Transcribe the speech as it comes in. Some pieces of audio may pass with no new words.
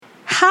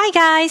Hi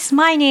guys,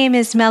 my name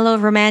is Mello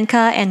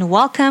Romanka and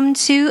welcome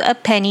to A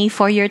Penny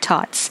for Your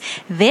Thoughts.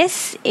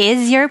 This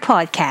is your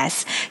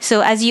podcast.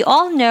 So as you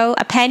all know,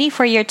 A Penny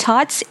for Your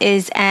Thoughts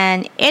is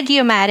an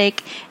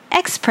idiomatic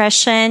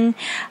expression,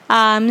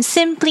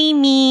 simply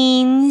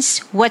means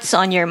what's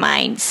on your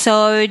mind.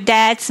 So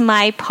that's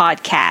my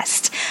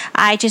podcast.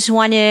 I just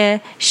want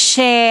to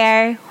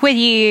share with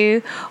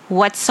you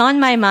what's on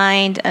my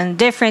mind and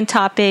different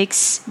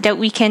topics that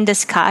we can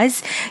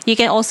discuss. You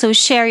can also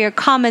share your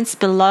comments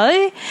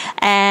below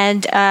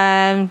and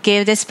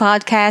give this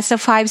podcast a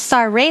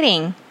 5-star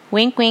rating.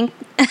 Wink, wink.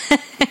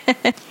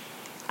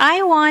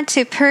 I want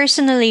to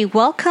personally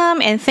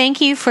welcome and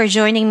thank you for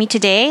joining me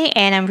today.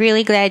 And I'm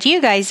really glad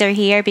you guys are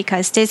here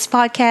because this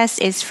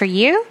podcast is for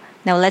you.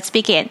 Now let's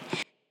begin.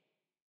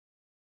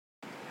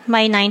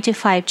 My 9 to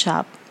 5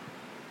 job.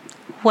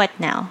 What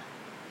now?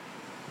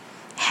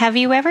 Have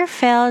you ever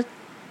felt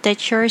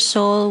that your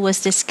soul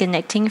was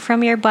disconnecting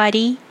from your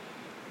body?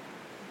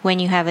 When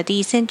you have a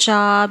decent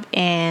job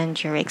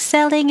and you're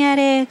excelling at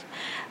it,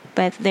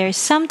 but there's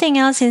something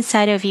else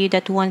inside of you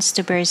that wants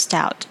to burst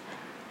out.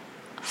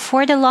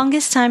 For the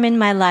longest time in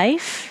my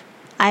life,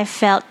 I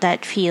felt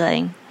that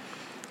feeling.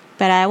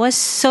 But I was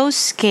so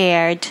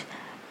scared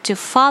to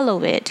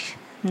follow it,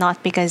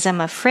 not because I'm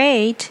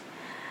afraid,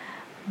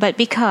 but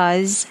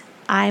because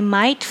I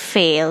might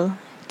fail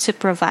to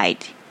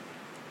provide.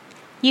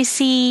 You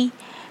see,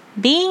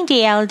 being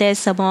the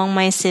eldest among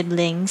my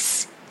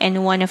siblings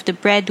and one of the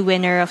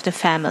breadwinner of the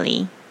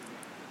family,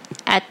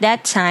 at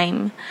that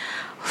time,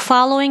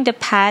 following the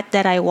path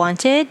that I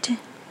wanted,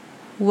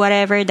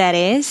 whatever that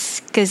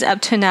is, because up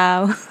to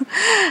now,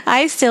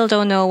 I still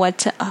don't know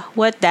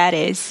what that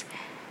is,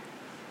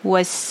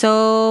 was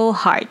so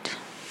hard.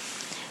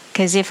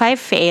 Because if I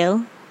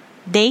fail,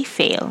 they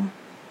fail.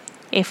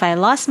 If I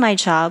lost my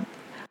job,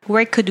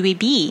 where could we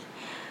be?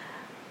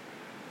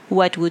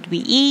 What would we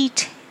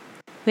eat?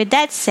 With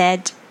that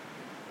said,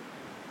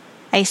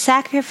 I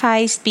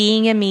sacrificed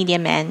being a media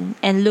man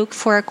and looked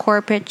for a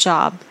corporate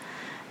job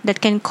that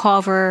can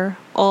cover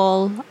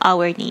all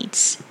our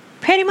needs.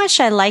 Pretty much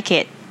I like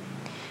it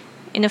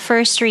in the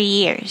first 3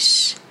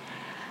 years.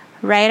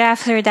 Right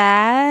after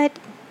that,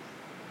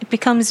 it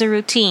becomes a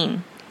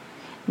routine.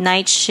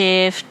 Night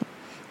shift,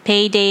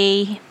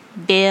 payday,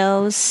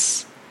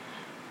 bills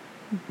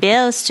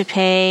to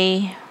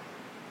pay,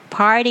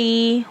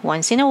 party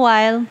once in a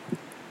while,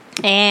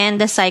 and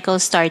the cycle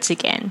starts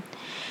again.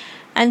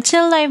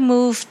 Until I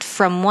moved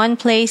from one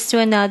place to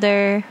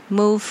another,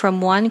 moved from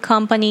one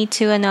company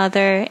to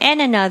another, and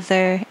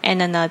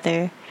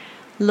another,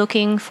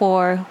 looking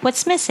for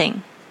what's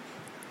missing.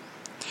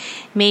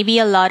 Maybe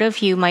a lot of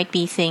you might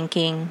be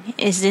thinking,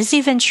 is this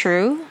even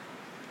true?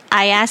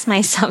 I asked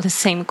myself the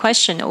same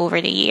question over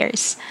the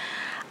years.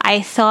 I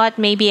thought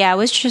maybe I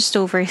was just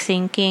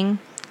overthinking,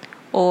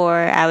 or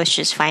I was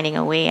just finding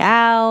a way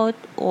out,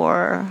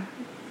 or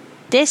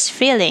this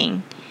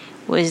feeling,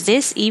 was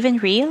this even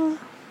real?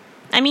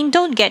 I mean,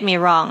 don't get me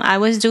wrong, I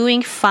was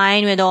doing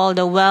fine with all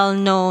the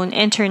well-known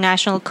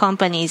international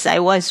companies I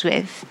was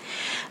with.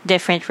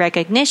 Different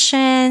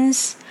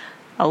recognitions,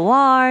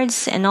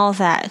 awards, and all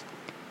that.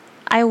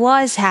 I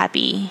was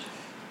happy,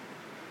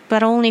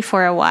 but only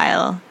for a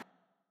while.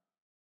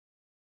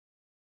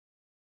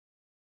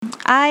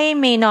 I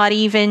may not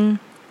even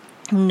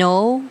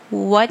know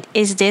what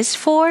is this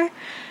for,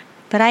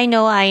 but I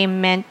know I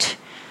am meant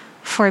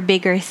for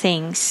bigger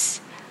things,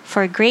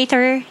 for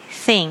greater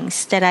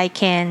things that I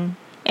can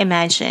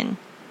imagine.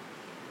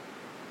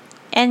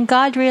 And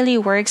God really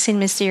works in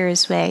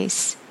mysterious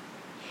ways.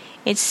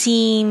 It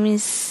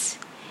seems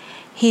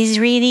He's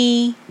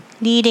really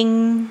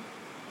leading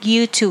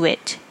you to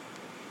it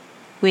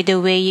with a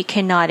way you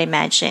cannot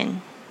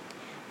imagine.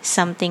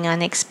 Something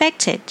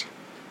unexpected.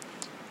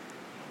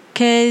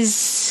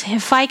 Because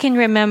if I can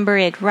remember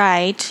it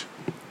right,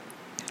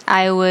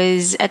 I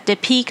was at the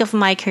peak of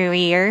my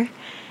career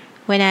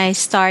when I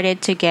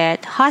started to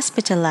get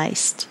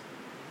hospitalized.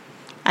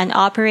 An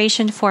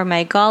operation for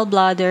my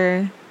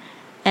gallbladder,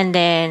 and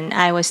then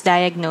I was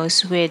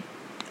diagnosed with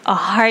a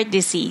heart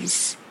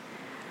disease,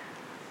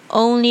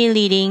 only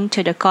leading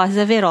to the cause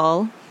of it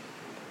all,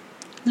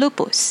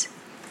 lupus.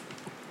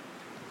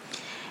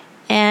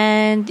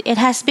 And it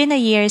has been a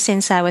year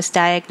since I was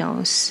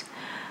diagnosed,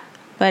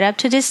 but up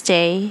to this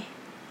day,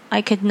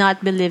 I could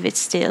not believe it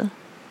still.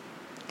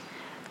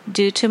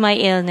 Due to my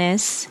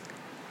illness,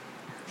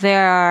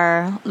 there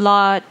are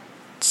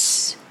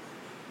lots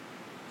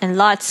and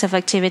lots of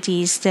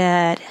activities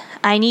that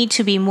I need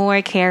to be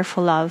more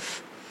careful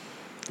of.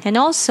 And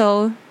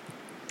also,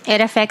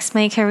 it affects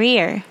my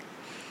career.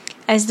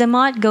 As the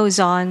month goes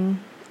on,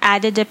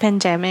 added the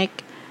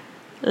pandemic,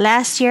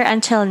 last year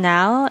until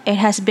now, it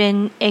has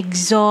been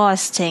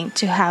exhausting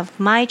to have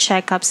my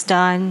checkups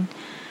done,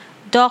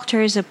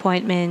 doctor's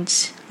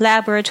appointments,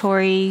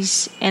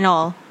 laboratories, and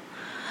all.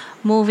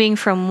 Moving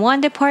from one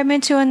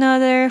department to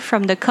another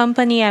from the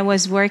company I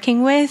was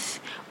working with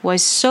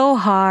was so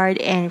hard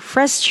and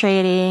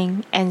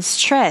frustrating, and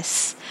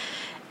stress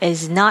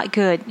is not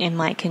good in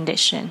my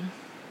condition.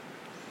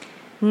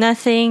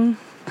 Nothing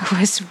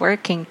was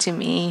working to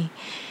me.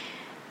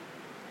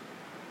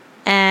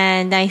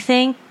 And I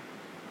think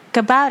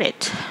about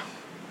it.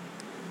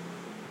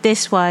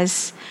 This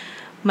was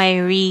my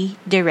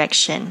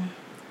redirection.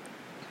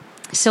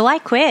 So I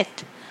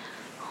quit.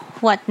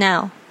 What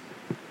now?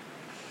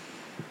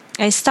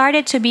 I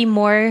started to be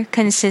more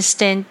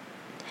consistent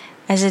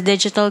as a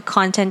digital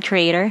content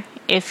creator.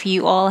 If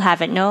you all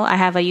haven't know, I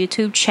have a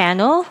YouTube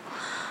channel.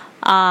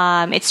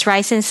 It's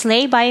Rise and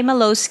Slay by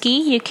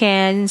Malowski. You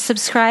can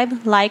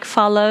subscribe, like,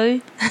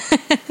 follow.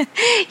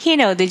 You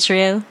know the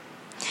drill.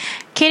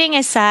 Kidding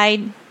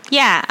aside,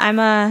 yeah, I'm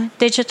a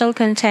digital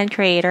content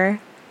creator.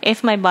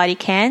 If my body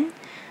can,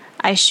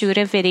 I shoot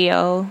a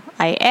video,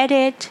 I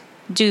edit,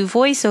 do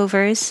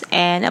voiceovers,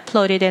 and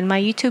upload it in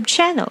my YouTube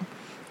channel.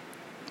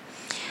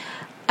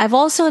 I've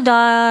also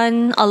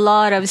done a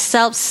lot of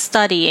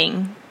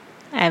self-studying.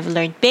 I've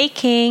learned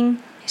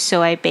baking,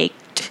 so I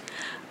baked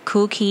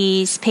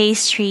cookies,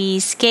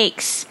 pastries,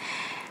 cakes,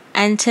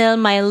 until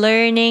my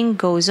learning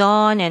goes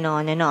on and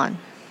on and on.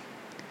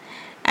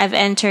 I've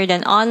entered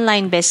an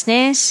online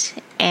business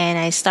and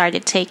I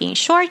started taking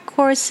short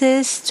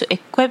courses to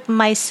equip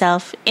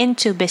myself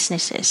into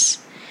businesses.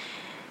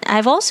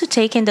 I've also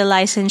taken the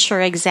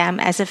licensure exam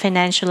as a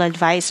financial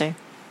advisor.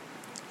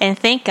 And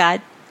thank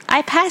God,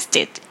 I passed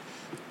it.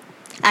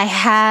 I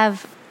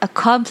have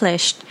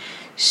accomplished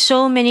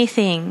so many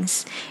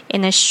things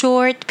in a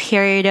short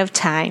period of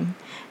time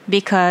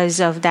because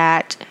of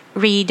that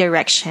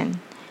redirection.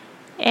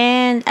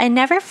 And I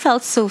never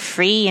felt so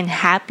free and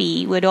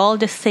happy with all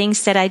the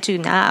things that I do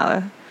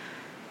now.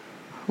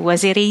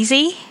 Was it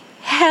easy?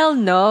 Hell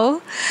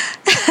no.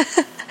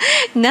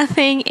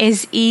 Nothing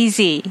is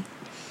easy.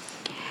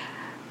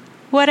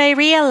 What I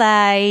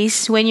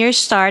realized when you're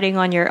starting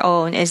on your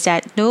own is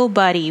that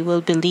nobody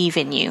will believe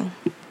in you.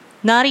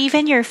 Not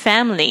even your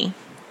family,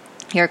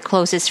 your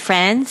closest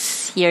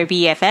friends, your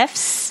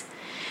BFFs.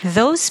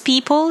 Those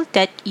people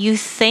that you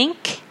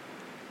think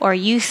or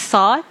you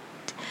thought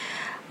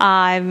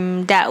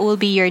that will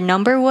be your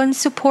number one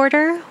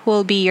supporter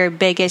will be your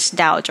biggest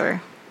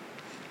doubter.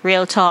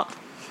 Real talk.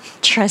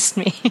 Trust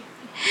me.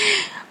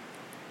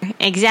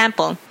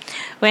 Example,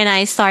 when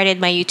I started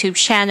my YouTube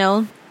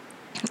channel,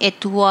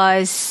 it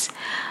was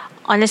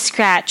on a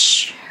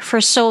scratch for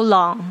so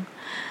long.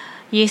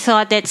 You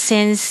thought that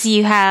since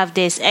you have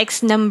this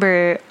X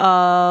number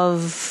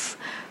of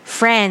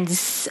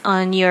friends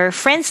on your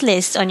friends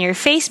list on your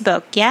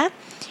Facebook, yeah,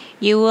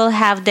 you will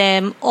have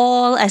them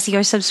all as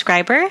your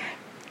subscriber.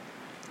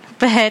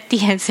 But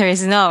the answer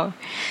is no.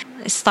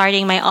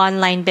 Starting my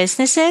online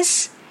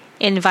businesses,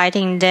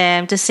 inviting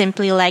them to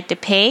simply like the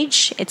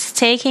page, it's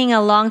taking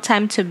a long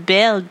time to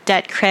build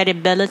that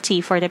credibility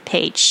for the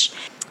page.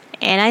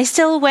 And I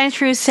still went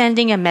through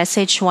sending a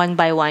message one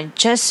by one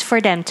just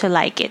for them to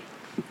like it.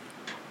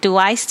 Do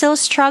I still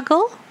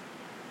struggle?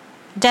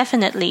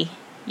 Definitely,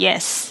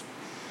 yes.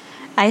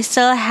 I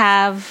still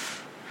have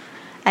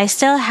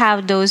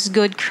those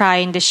good cry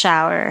in the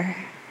shower,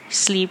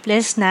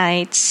 sleepless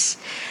nights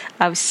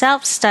of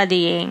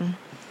self-studying,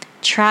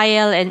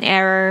 trial and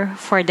error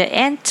for the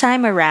nth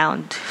time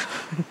around,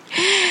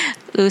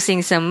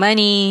 losing some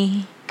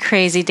money,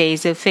 crazy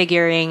days of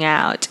figuring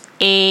out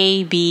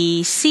A,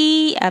 B,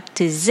 C, up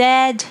to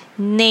Z,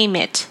 name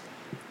it.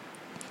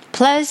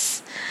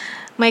 Plus,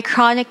 my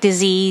chronic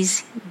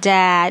disease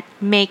that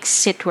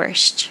makes it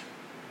worse.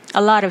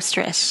 A lot of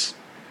stress.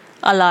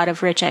 A lot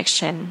of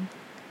rejection.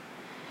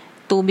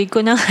 Tubig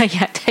ko na nga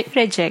yata yung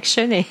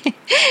rejection eh.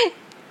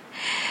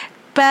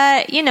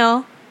 But,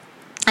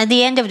 at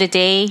the end of the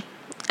day,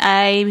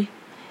 I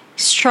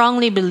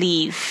strongly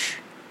believe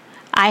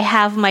I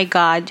have my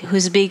God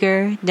who's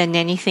bigger than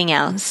anything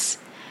else,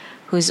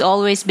 who's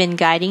always been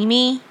guiding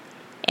me,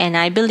 and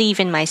I believe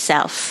in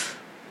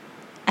myself.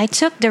 I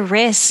took the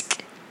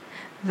risk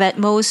that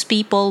most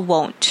people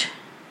won't.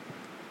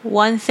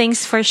 One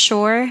thing's for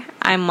sure,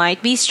 I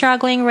might be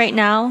struggling right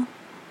now,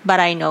 but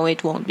I know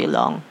it won't be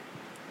long.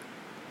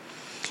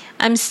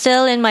 I'm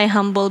still in my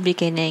humble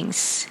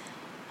beginnings,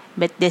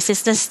 but this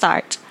is the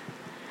start.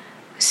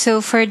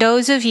 So for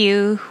those of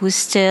you who's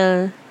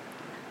still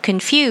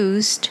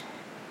confused,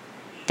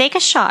 take a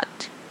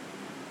shot.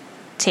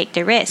 Take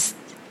the risk.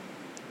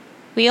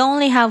 We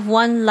only have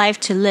one life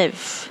to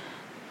live,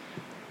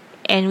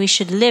 and we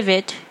should live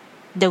it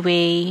the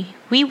way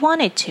we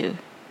want it to.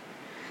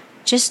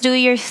 Just do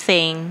your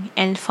thing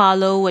and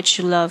follow what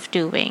you love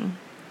doing.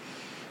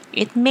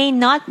 It may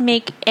not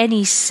make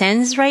any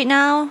sense right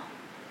now,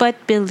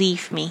 but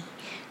believe me,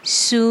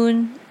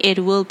 soon it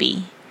will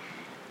be.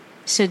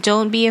 So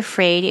don't be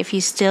afraid if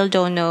you still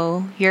don't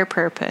know your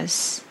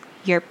purpose.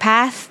 Your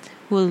path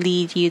will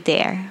lead you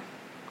there.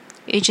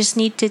 You just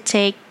need to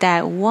take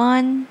that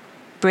one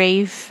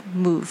brave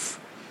move.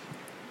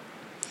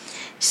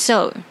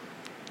 So,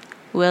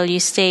 will you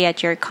stay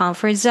at your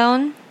comfort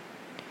zone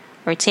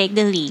or take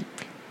the leap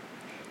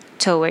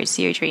towards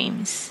your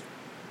dreams?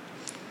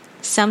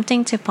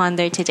 Something to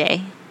ponder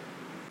today.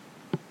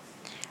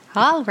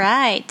 All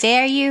right,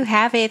 there you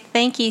have it.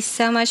 Thank you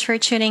so much for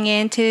tuning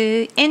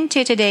into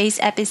today's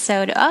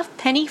episode of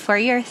Penny for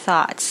Your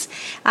Thoughts.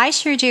 I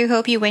sure do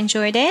hope you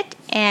enjoyed it,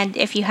 and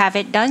if you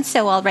haven't done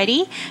so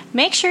already,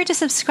 make sure to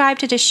subscribe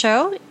to the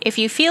show. If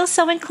you feel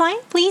so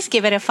inclined, please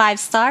give it a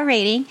 5-star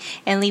rating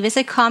and leave us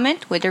a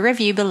comment with a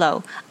review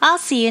below. I'll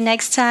see you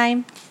next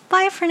time.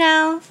 Bye for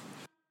now.